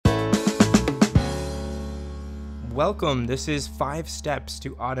Welcome. This is 5 Steps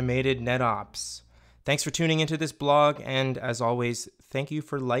to Automated NetOps. Thanks for tuning into this blog, and as always, thank you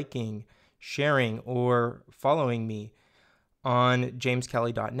for liking, sharing, or following me on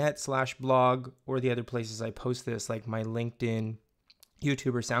jameskelly.net/blog or the other places I post this, like my LinkedIn,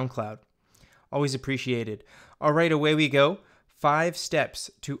 YouTube, or SoundCloud. Always appreciated. All right, away we go. 5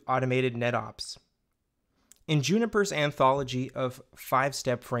 Steps to Automated NetOps. In Juniper's anthology of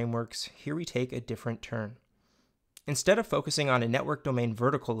 5-step frameworks, here we take a different turn. Instead of focusing on a network domain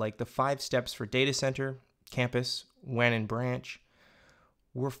vertical like the 5 steps for data center, campus, WAN, and branch,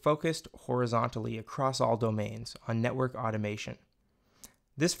 we're focused horizontally across all domains on network automation.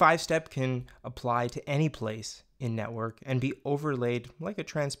 This 5-step can apply to any place in network and be overlaid like a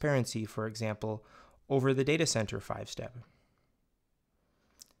transparency, for example, over the data center 5-step.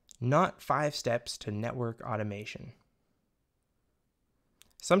 Not 5 steps to network automation.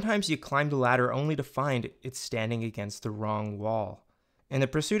 Sometimes you climb the ladder only to find it's standing against the wrong wall. In the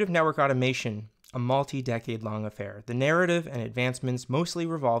pursuit of network automation, a multi-decade-long affair, the narrative and advancements mostly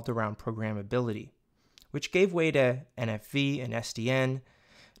revolved around programmability, which gave way to NFV and SDN.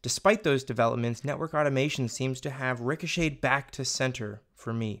 Despite those developments, network automation seems to have ricocheted back to center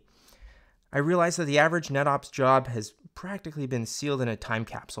for me. I realize that the average NetOps job has practically been sealed in a time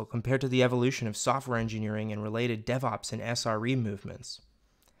capsule compared to the evolution of software engineering and related DevOps and SRE movements.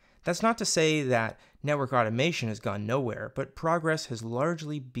 That's not to say that network automation has gone nowhere, but progress has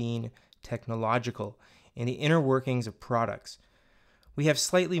largely been technological in the inner workings of products. We have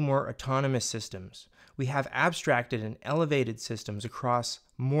slightly more autonomous systems. We have abstracted and elevated systems across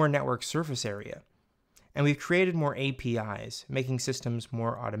more network surface area. And we've created more APIs, making systems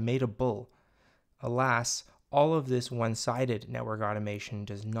more automatable. Alas, all of this one-sided network automation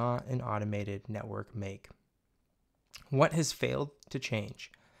does not an automated network make. What has failed to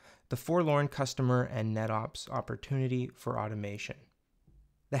change? The forlorn customer and NetOps opportunity for automation.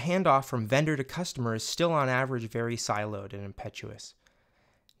 The handoff from vendor to customer is still on average very siloed and impetuous.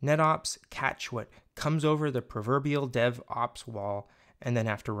 NetOps catch what comes over the proverbial DevOps wall and then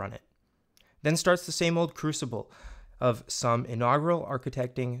have to run it. Then starts the same old crucible of some inaugural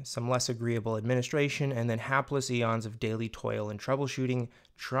architecting, some less agreeable administration, and then hapless eons of daily toil and troubleshooting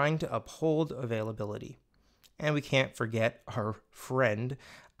trying to uphold availability. And we can't forget our friend,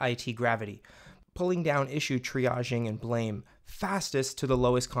 IT gravity, pulling down issue triaging and blame fastest to the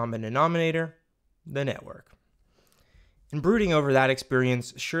lowest common denominator, the network. In brooding over that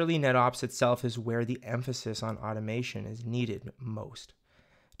experience, surely NetOps itself is where the emphasis on automation is needed most,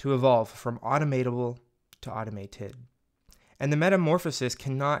 to evolve from automatable to automated. And the metamorphosis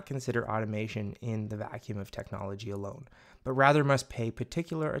cannot consider automation in the vacuum of technology alone, but rather must pay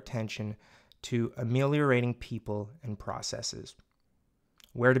particular attention to ameliorating people and processes.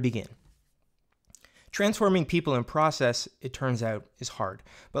 Where to begin? Transforming people and process, it turns out, is hard,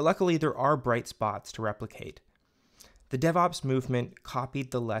 but luckily there are bright spots to replicate. The DevOps movement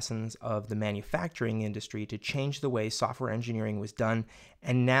copied the lessons of the manufacturing industry to change the way software engineering was done,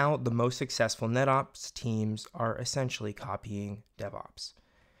 and now the most successful NetOps teams are essentially copying DevOps.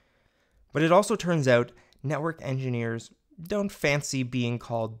 But it also turns out network engineers don't fancy being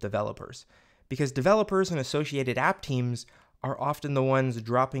called developers, because developers and associated app teams are often the ones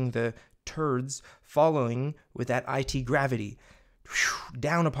dropping the turds following with that IT gravity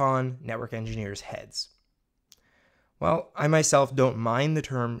down upon network engineers' heads. Well, I myself don't mind the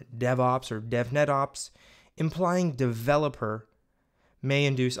term DevOps or DevNetOps. Implying developer may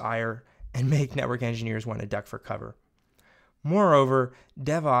induce ire and make network engineers want to duck for cover. Moreover,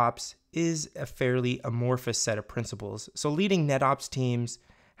 DevOps is a fairly amorphous set of principles, so leading NetOps teams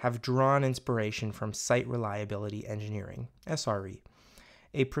have drawn inspiration from site reliability engineering, SRE,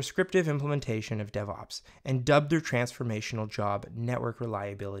 a prescriptive implementation of DevOps, and dubbed their transformational job network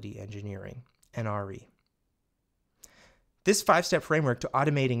reliability engineering, NRE. This 5-step framework to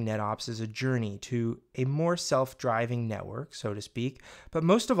automating NetOps is a journey to a more self-driving network, so to speak, but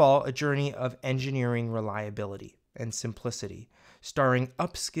most of all, a journey of engineering reliability and simplicity, starring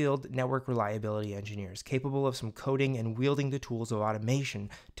upskilled network reliability engineers capable of some coding and wielding the tools of automation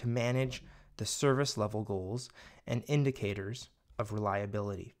to manage the service level goals and indicators of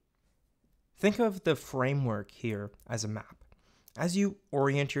reliability. Think of the framework here as a map. As you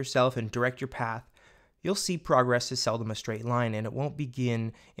orient yourself and direct your path, you'll see progress is seldom a straight line, and it won't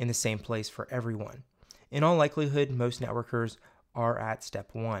begin in the same place for everyone. In all likelihood, most networkers are at step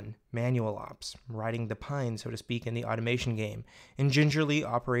 1, manual ops, riding the pine, so to speak, in the automation game, and gingerly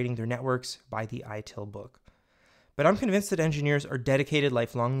operating their networks by the ITIL book. But I'm convinced that engineers are dedicated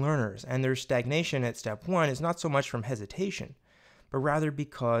lifelong learners, and their stagnation at step 1 is not so much from hesitation, but rather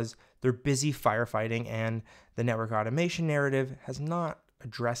because they're busy firefighting and the network automation narrative has not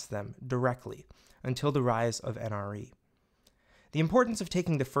addressed them directly until the rise of NRE. The importance of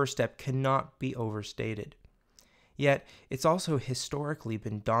taking the first step cannot be overstated. Yet, it's also historically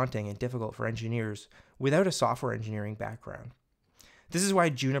been daunting and difficult for engineers without a software engineering background. This is why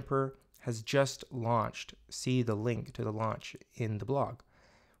Juniper has just launched, see the link to the launch in the blog.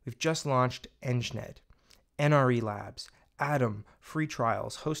 We've just launched EngNet, NRE Labs, Atom, free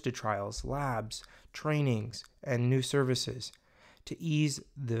trials, hosted trials, labs, trainings, and new services to ease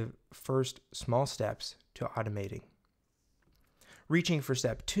the first small steps to automating. Reaching for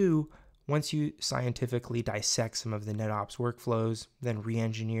step 2, once you scientifically dissect some of the NetOps workflows, then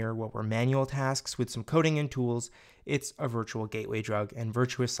re-engineer what were manual tasks with some coding and tools, it's a virtual gateway drug and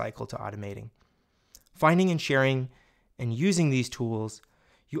virtuous cycle to automating. Finding and sharing and using these tools,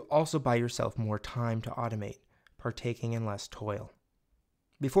 you also buy yourself more time to automate, partaking in less toil.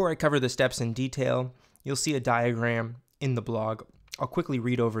 Before I cover the steps in detail, you'll see a diagram in the blog. I'll quickly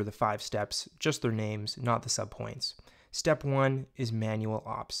read over the 5 steps, just their names, not the subpoints. Step 1 is manual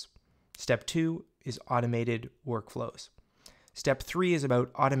ops. Step 2 is automated workflows. Step 3 is about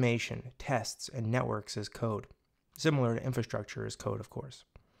automation, tests, and networks as code, similar to infrastructure as code, of course.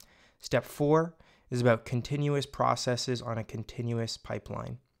 Step 4 is about continuous processes on a continuous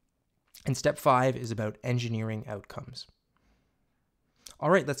pipeline. And step 5 is about engineering outcomes. All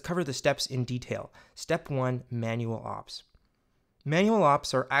right, let's cover the steps in detail. Step 1, manual ops. Manual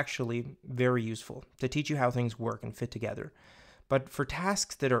ops are actually very useful to teach you how things work and fit together. But for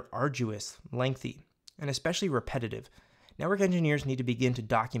tasks that are arduous, lengthy, and especially repetitive, network engineers need to begin to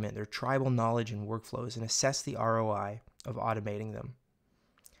document their tribal knowledge and workflows and assess the ROI of automating them.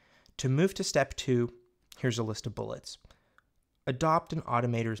 To move to step 2, here's a list of bullets. Adopt an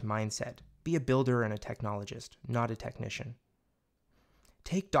automator's mindset. Be a builder and a technologist, not a technician.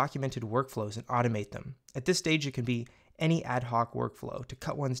 Take documented workflows and automate them. At this stage, it can be any ad hoc workflow to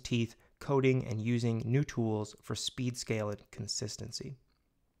cut one's teeth coding and using new tools for speed, scale, and consistency.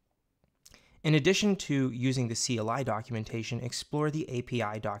 In addition to using the CLI documentation, explore the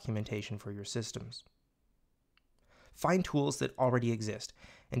API documentation for your systems. Find tools that already exist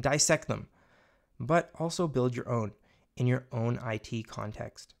and dissect them, but also build your own in your own IT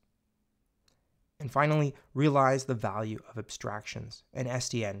context. And finally, realize the value of abstractions and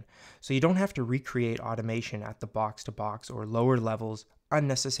SDN, so you don't have to recreate automation at the box-to-box or lower levels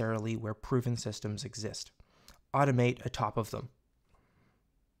unnecessarily where proven systems exist. Automate atop of them.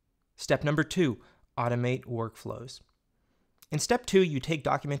 Step number 2, automate workflows. In step 2, you take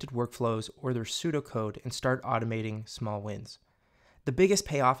documented workflows or their pseudocode and start automating small wins. The biggest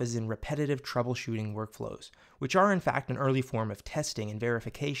payoff is in repetitive troubleshooting workflows, which are in fact an early form of testing and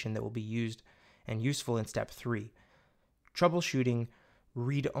verification that will be used and useful in step 3. Troubleshooting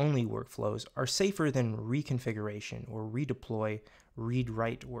read-only workflows are safer than reconfiguration or redeploy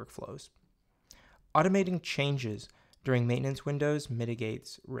read-write workflows. Automating changes during maintenance windows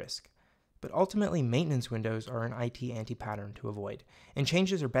mitigates risk, but ultimately maintenance windows are an IT anti-pattern to avoid, and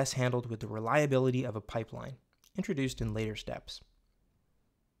changes are best handled with the reliability of a pipeline, introduced in later steps.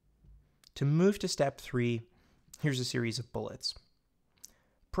 To move to step 3, here's a series of bullets.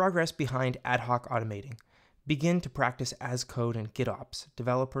 Progress behind ad hoc automating. Begin to practice as code and GitOps,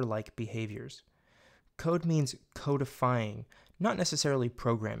 developer-like behaviors. Code means codifying, not necessarily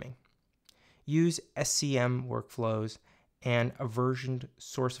programming. Use SCM workflows and a versioned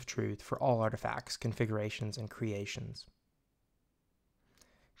source of truth for all artifacts, configurations, and creations.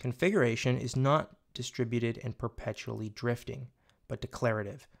 Configuration is not distributed and perpetually drifting, but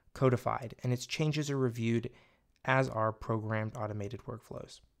declarative, codified, and its changes are reviewed as are programmed automated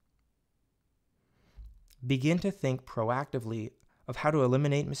workflows. Begin to think proactively of how to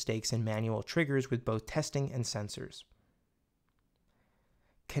eliminate mistakes and manual triggers with both testing and sensors.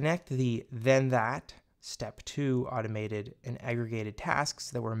 Connect the then that, step 2 automated and aggregated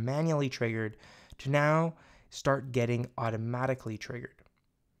tasks that were manually triggered to now start getting automatically triggered.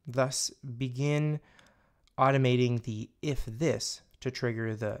 Thus, begin automating the if this to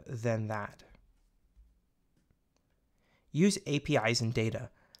trigger the then that. Use APIs and data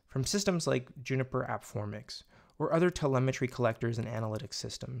from systems like Juniper AppFormix or other telemetry collectors and analytics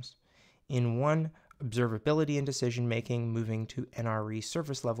systems. In 1, observability and decision-making, moving to NRE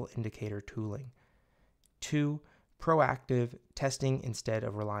surface-level indicator tooling. 2, proactive testing instead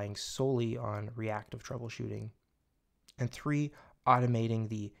of relying solely on reactive troubleshooting. And 3, automating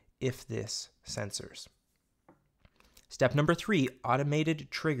the if-this sensors. Step number 3, automated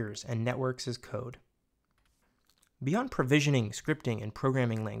triggers and networks as code. Beyond provisioning, scripting, and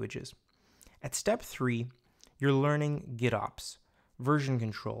programming languages, at step 3, you're learning GitOps, version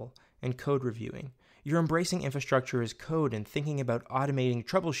control, and code reviewing. You're embracing infrastructure as code and thinking about automating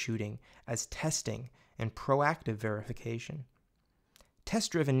troubleshooting as testing and proactive verification.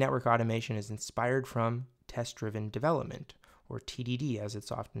 Test-driven network automation is inspired from test-driven development, or TDD as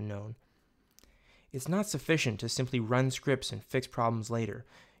it's often known. It's not sufficient to simply run scripts and fix problems later.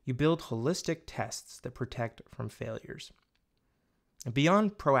 You build holistic tests that protect from failures. And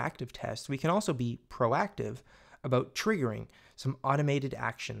beyond proactive tests, we can also be proactive about triggering some automated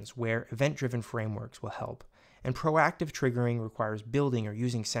actions where event-driven frameworks will help. And proactive triggering requires building or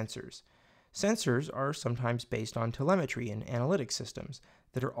using sensors. Sensors are sometimes based on telemetry and analytic systems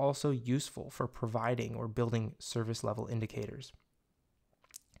that are also useful for providing or building service-level indicators.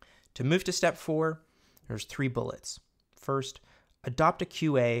 To move to step 4, there's 3 bullets. First, adopt a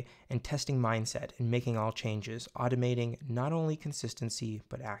QA and testing mindset in making all changes, automating not only consistency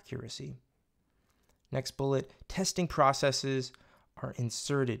but accuracy. Next bullet, testing processes are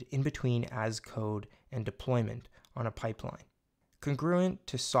inserted in between as code and deployment on a pipeline. Congruent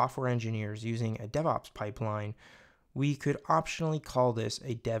to software engineers using a DevOps pipeline, we could optionally call this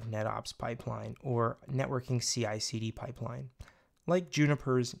a DevNetOps pipeline or networking CI/CD pipeline, like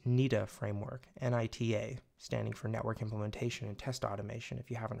Juniper's NITA framework, NITA, standing for Network Implementation and Test Automation, if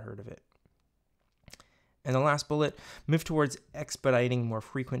you haven't heard of it. And the last bullet, move towards expediting more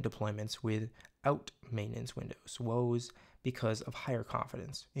frequent deployments without maintenance windows, woes because of higher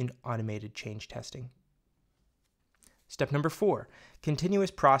confidence in automated change testing. Step number 4,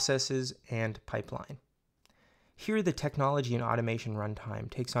 continuous processes and pipeline. Here, the technology and automation runtime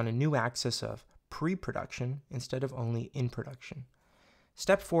takes on a new axis of pre-production instead of only in production.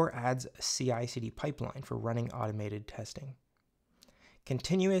 Step 4 adds a CI/CD pipeline for running automated testing.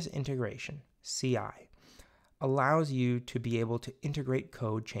 Continuous integration, CI, allows you to be able to integrate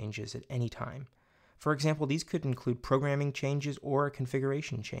code changes at any time. For example, these could include programming changes or a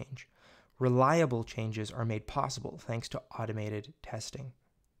configuration change. Reliable changes are made possible thanks to automated testing.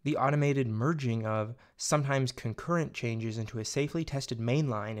 The automated merging of sometimes concurrent changes into a safely tested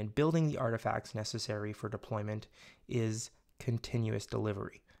mainline and building the artifacts necessary for deployment is continuous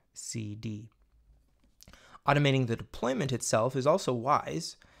delivery, CD. Automating the deployment itself is also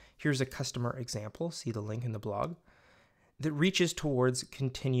wise. Here's a customer example, see the link in the blog, that reaches towards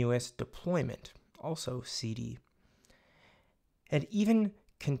continuous deployment, also CD. And even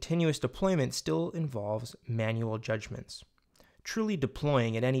continuous deployment still involves manual judgments. Truly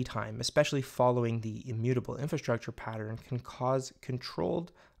deploying at any time, especially following the immutable infrastructure pattern, can cause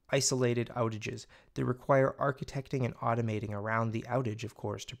controlled, isolated outages that require architecting and automating around the outage, of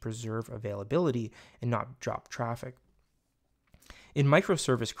course, to preserve availability and not drop traffic. In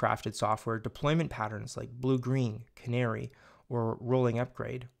microservice crafted software, deployment patterns like blue-green, canary, or rolling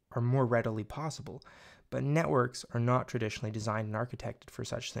upgrade are more readily possible, but networks are not traditionally designed and architected for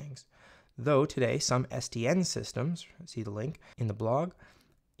such things. Though today some SDN systems, see the link in the blog,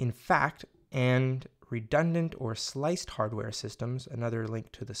 in fact, and redundant or sliced hardware systems, another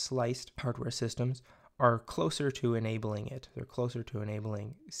link to the sliced hardware systems, are closer to enabling it. They're closer to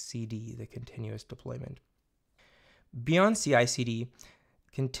enabling CD, the continuous deployment. Beyond CI/CD,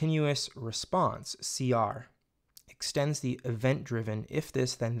 continuous response, CR, extends the event-driven if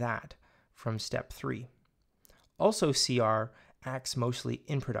this then that from step 3. Also, CR acts mostly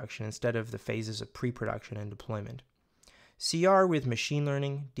in production instead of the phases of pre-production and deployment. CR with machine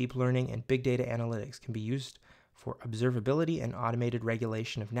learning, deep learning, and big data analytics can be used for observability and automated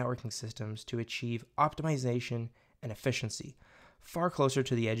regulation of networking systems to achieve optimization and efficiency, far closer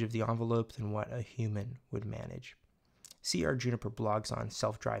to the edge of the envelope than what a human would manage. See our Juniper blogs on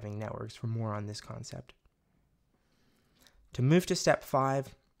self-driving networks for more on this concept. To move to step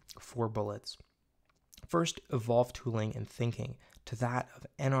 5, 4 bullets. First, evolve tooling and thinking to that of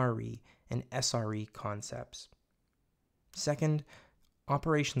NRE and SRE concepts. Second,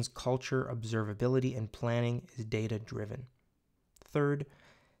 operations culture, observability, and planning is data-driven. Third,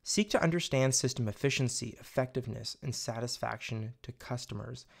 seek to understand system efficiency, effectiveness, and satisfaction to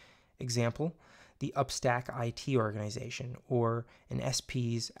customers. Example, the Upstack IT organization or an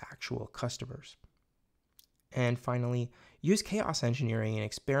SP's actual customers. And finally, use chaos engineering and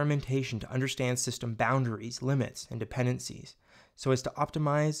experimentation to understand system boundaries, limits, and dependencies, so as to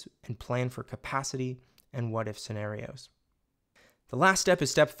optimize and plan for capacity and what-if scenarios. The last step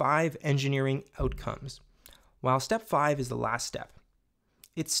is step 5, engineering outcomes. While step 5 is the last step,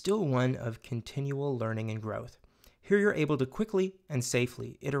 it's still one of continual learning and growth. Here you're able to quickly and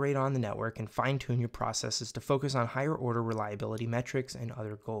safely iterate on the network and fine-tune your processes to focus on higher order reliability metrics and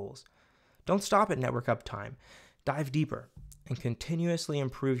other goals. Don't stop at network uptime. Dive deeper and continuously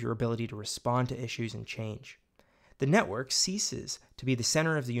improve your ability to respond to issues and change. The network ceases to be the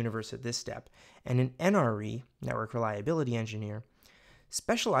center of the universe at this step, and an NRE, network reliability engineer,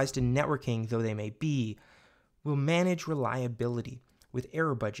 specialized in networking though they may be, will manage reliability with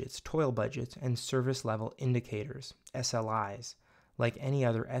error budgets, toil budgets, and service level indicators, SLIs, like any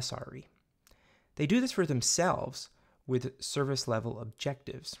other SRE. They do this for themselves with service level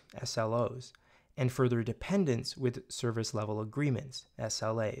objectives, SLOs, and for their dependents with service level agreements,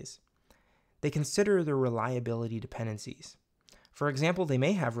 SLAs. They consider their reliability dependencies. For example, they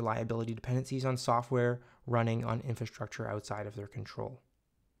may have reliability dependencies on software running on infrastructure outside of their control.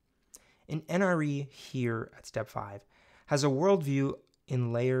 An NRE here at step 5 has a worldview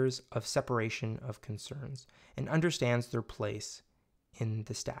in layers of separation of concerns and understands their place in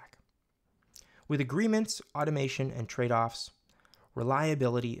the stack. With agreements, automation, and trade-offs,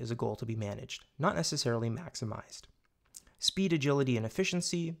 reliability is a goal to be managed, not necessarily maximized. Speed, agility, and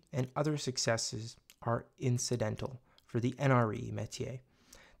efficiency, and other successes are incidental for the NRE métier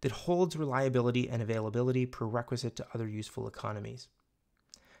that holds reliability and availability prerequisite to other useful economies.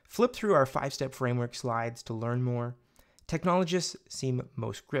 Flip through our 5-step framework slides to learn more. Technologists seem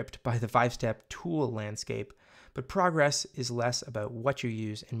most gripped by the 5-step tool landscape, but progress is less about what you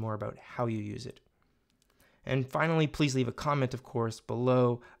use and more about how you use it. And finally, please leave a comment, of course,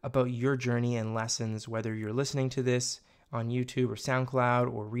 below about your journey and lessons, whether you're listening to this on YouTube or SoundCloud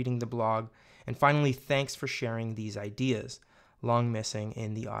or reading the blog. And finally, thanks for sharing these ideas, long missing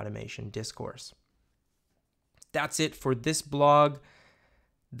in the automation discourse. That's it for this blog,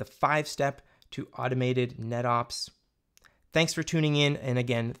 the 5-step to automated NetOps. Thanks for tuning in, and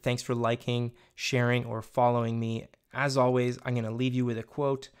again, thanks for liking, sharing, or following me. As always, I'm going to leave you with a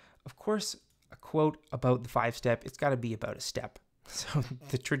quote. Of course, a quote about the 5-step, it's got to be about a step. So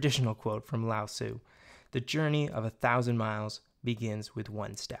the traditional quote from Lao Tzu, "The journey of 1,000 miles begins with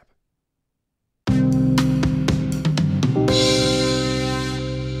one step."